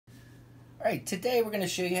Alright, today we're going to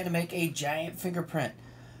show you how to make a giant fingerprint.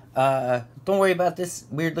 Don't worry about this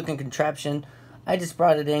weird looking contraption. I just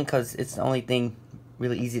brought it in because it's the only thing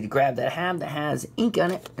really easy to grab that I have that has ink on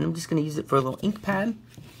it. And I'm just going to use it for a little ink pad.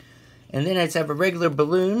 And then I just have a regular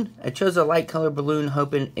balloon. I chose a light color balloon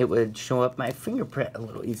hoping it would show up my fingerprint a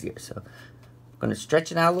little easier. So I'm going to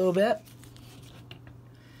stretch it out a little bit.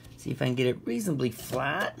 See if I can get it reasonably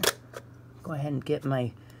flat. Go ahead and get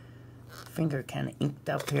my finger kind of inked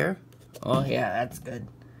up here. Oh yeah, that's good.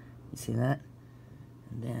 You see that?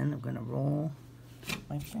 And then I'm going to roll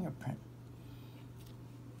my fingerprint.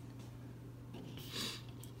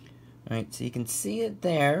 Alright, so you can see it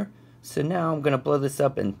there. So now I'm going to blow this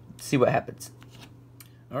up and see what happens.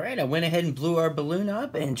 Alright, I went ahead and blew our balloon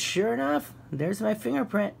up, and sure enough, there's my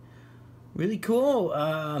fingerprint. Really cool.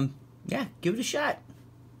 Yeah, give it a shot.